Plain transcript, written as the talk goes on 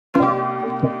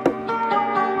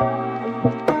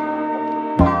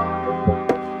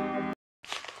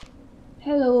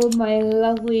Hello my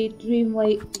lovely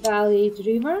Dreamlight Valley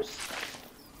dreamers.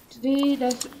 Today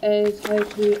this is how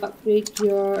to upgrade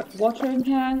your watering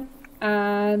can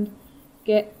and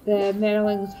get the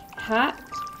Merlin's hat.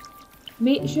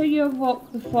 Make sure you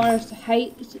unlock the forest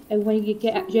heights, and when you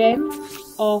get a gem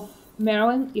of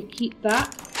Merlin you keep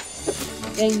that.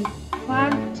 Then you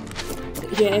plant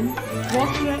the gem,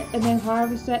 water it and then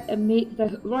harvest it and make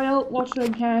the royal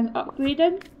watering can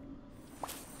upgraded.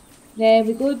 Then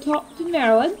we go talk to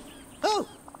Merlin. Oh,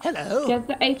 hello. Give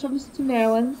the items to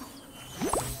Merlin.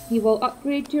 He will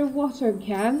upgrade your watering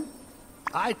can.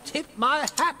 I tip my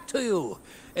hat to you.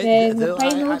 Then the Though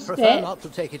final I prefer step not to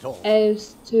take it off.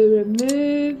 is to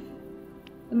remove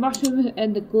the mushroom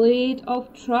in the glade of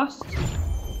trust.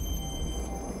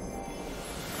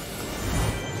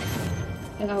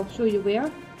 And I'll show you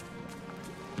where.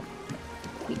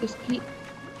 You just keep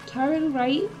turning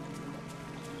right,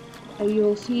 and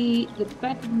you'll see the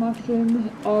big mushroom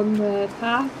on the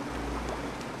path,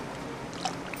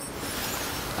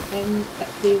 and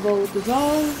they will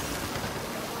dissolve.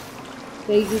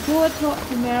 Then you go and talk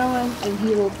to Merlin and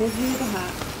he will give you the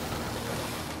hat.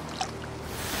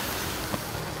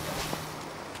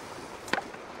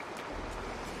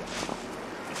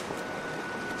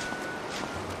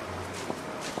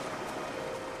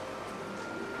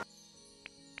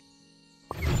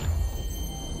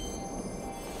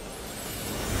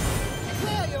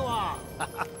 There you are.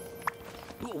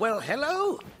 Well,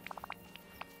 hello.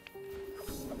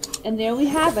 And there we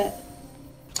have it.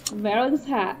 Merlin's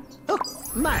hat. Oh,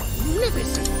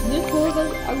 magnificent. New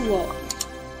clothing unlocked.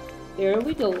 There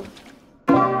we go.